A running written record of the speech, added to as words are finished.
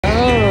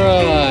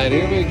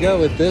go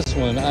with this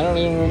one. I don't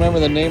even remember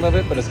the name of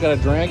it, but it's got a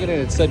dragon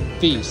and it said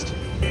Feast.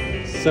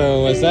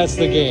 So as that's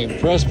the game.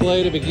 Press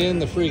play to begin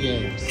the free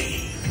games.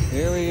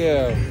 Here we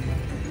go.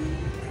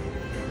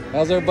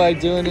 How's everybody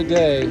doing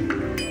today? What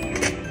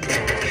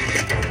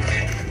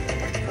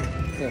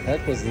the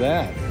heck was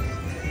that?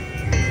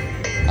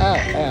 Ow,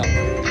 ow.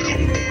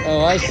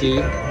 Oh, I see.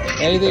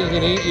 Anything you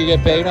can eat, you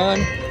get paid on?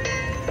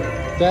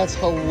 That's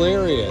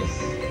hilarious.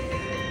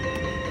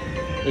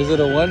 Is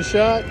it a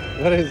one-shot?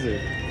 What is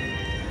it?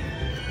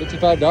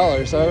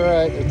 $55. All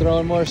right, they're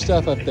throwing more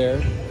stuff up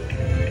there.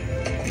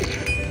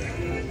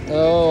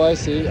 Oh, I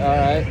see. All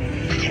right.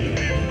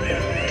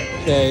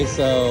 Okay,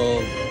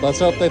 so let's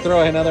hope they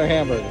throw another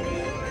hamburger.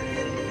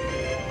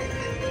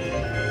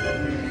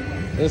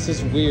 This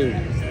is weird.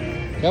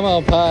 Come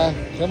on, pie.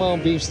 Come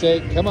on,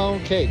 beefsteak. Come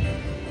on, cake.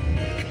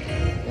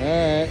 All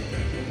right.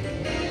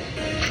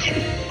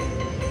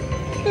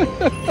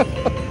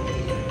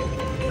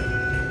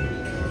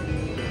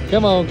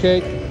 Come on,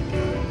 cake.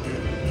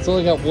 It's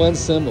only got one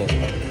symbol.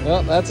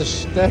 Well, that's a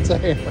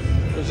hammer.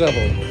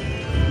 Shovel.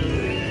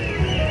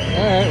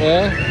 All right,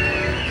 well,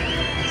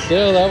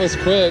 still that was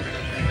quick.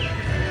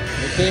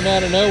 It came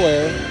out of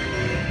nowhere.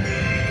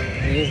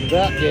 There's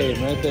that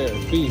game right there,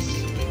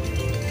 Feast.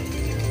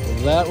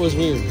 Well, that was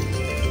weird.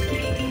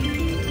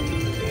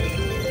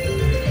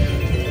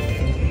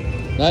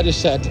 I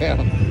just sat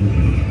down.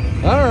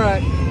 All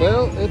right,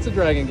 well, it's a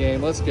dragon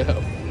game. Let's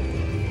go.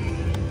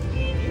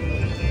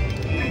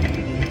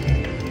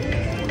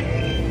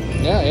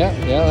 Yeah,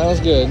 that was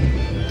good.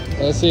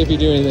 Let's see if you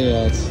do anything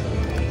else.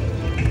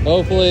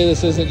 Hopefully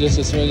this isn't just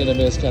a swing and a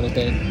miss kind of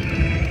thing.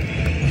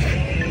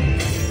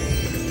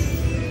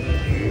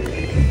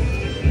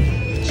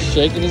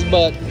 Shaking his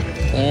butt.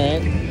 All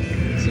right.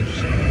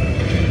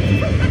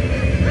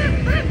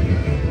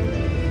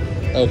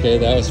 Okay,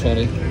 that was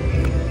funny.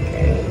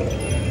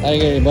 I didn't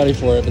get any money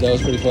for it, but that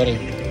was pretty funny.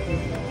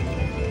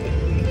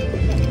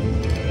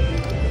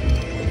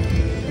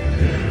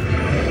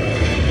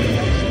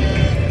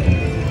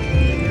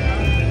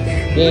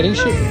 Man, he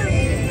should...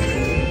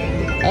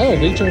 Oh,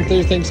 he turned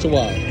 3 things to Y.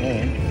 All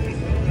right.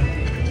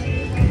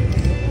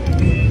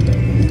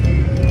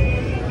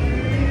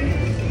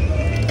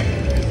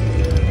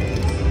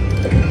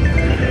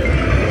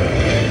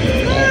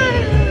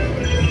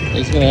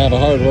 He's going to have a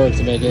hard work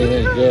to make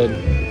anything good.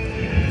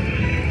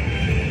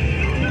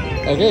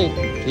 Okay,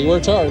 he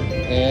worked hard,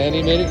 and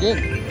he made it good.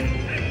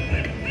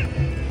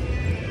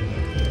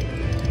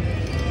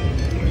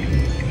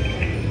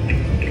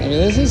 I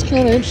mean, this is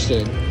kind of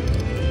interesting.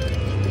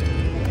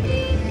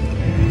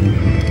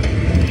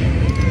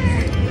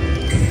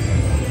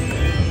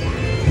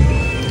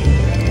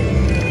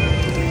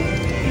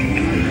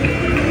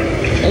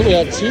 Oh, we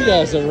got 2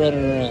 guys that are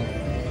running around.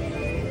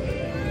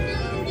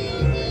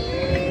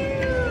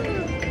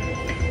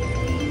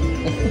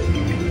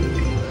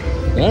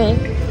 All right.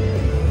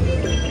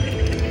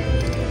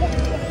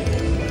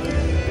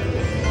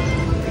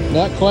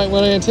 Not quite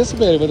what I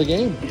anticipated with the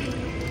game.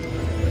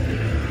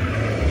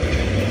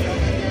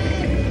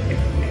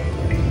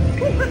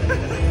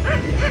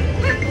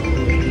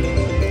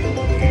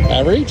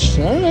 Average?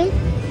 All right.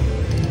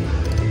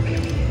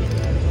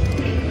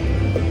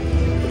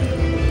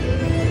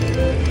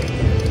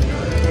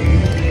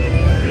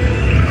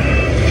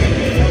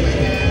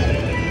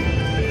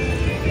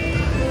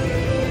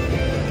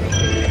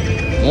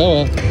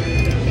 Oh well.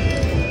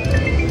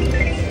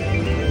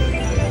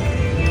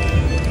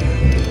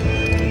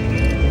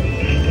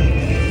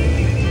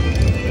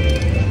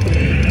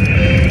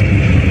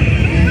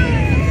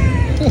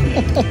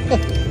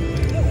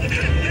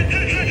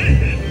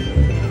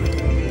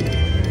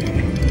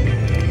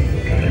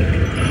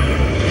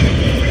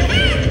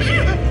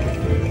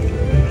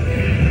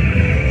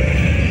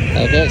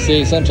 Okay,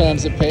 see,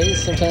 sometimes it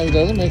pays, sometimes it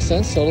doesn't. Make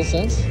sense, total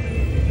sense.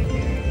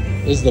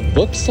 Is the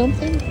book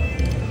something?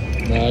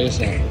 No, I guess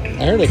not.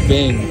 I heard a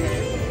bing.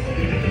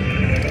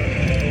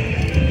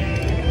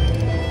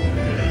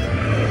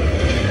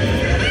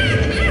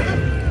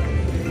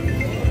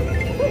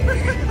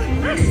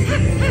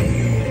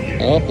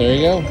 Oh, there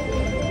you go.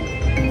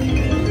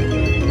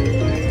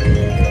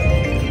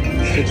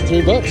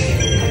 $63.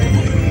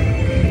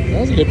 That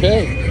was a good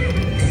pay.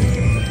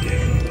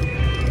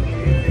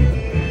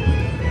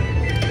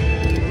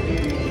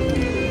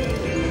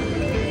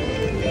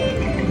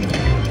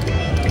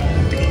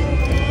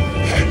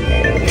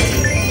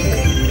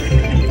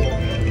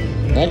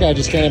 That guy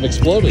just kind of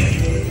exploded.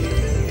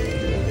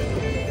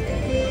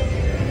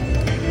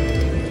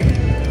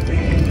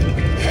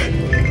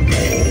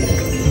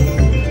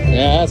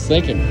 Yeah, that's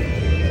thinking.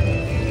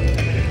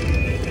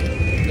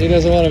 He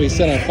doesn't want to be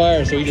set on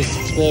fire, so he just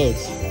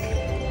explodes.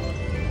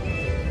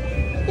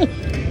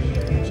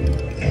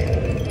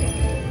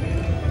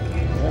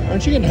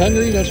 Aren't you getting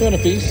hungry? Don't you want a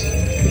piece?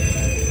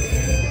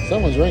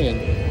 Someone's ringing.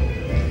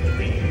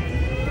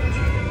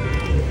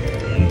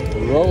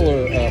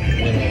 Roller up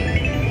winner.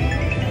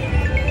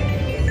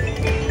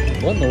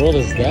 What in the world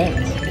is that?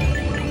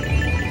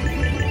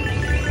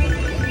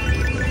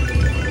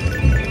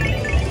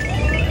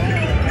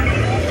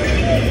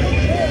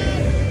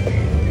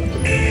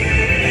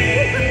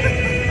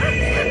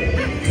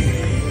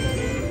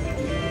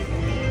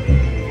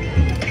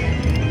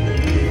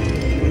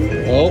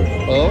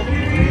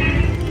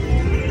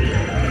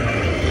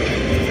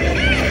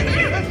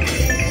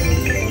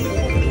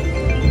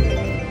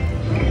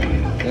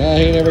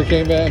 never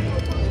came back.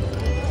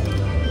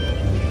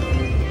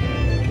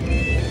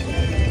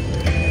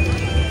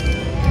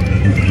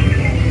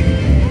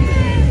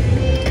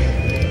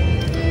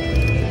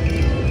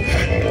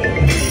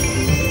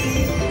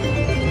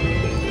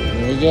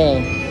 Here we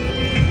go.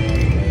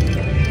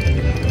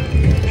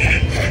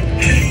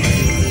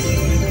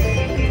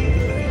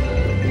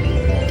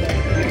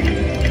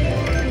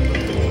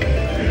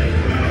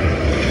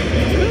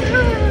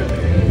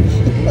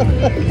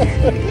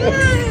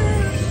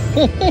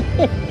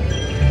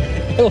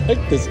 I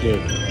like this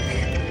game.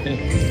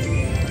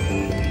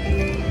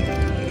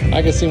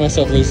 I can see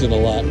myself losing a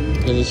lot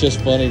because it's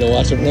just funny to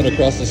watch him run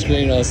across the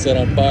screen all set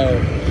on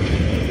fire.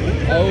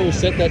 Oh,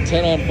 set that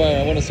 10 on fire.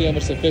 I want to see how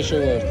much the fish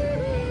are worth.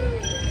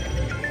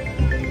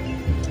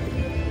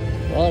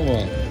 Wrong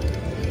one.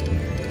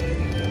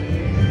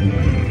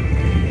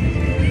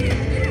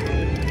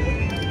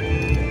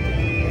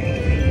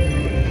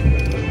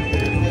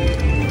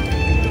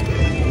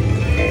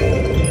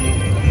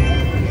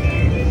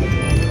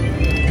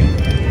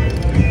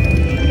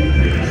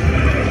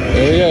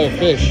 There we go,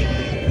 fish.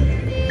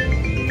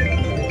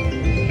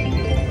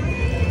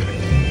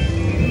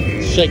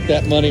 Shake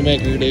that money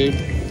maker, dude.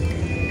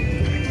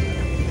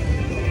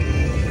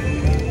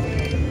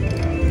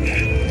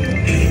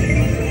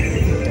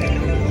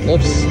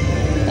 Oops,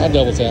 I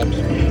double tapped.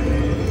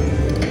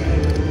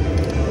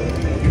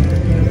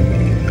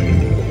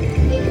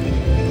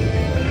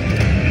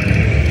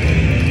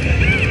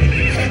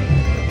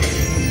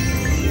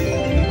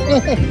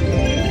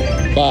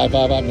 Five,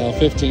 no,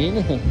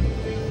 15.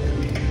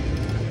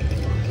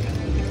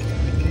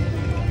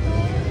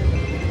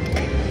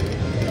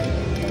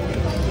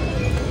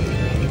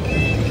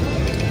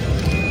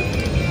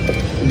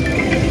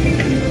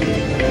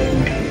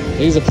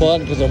 He's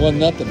applauding because I won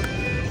nothing.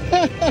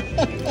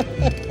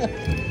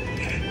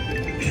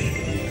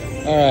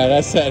 Alright,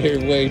 I sat here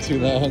way too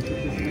long.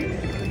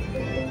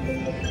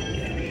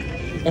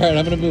 Alright,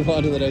 I'm going to move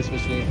on to the next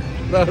machine.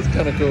 That was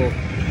kind of cool.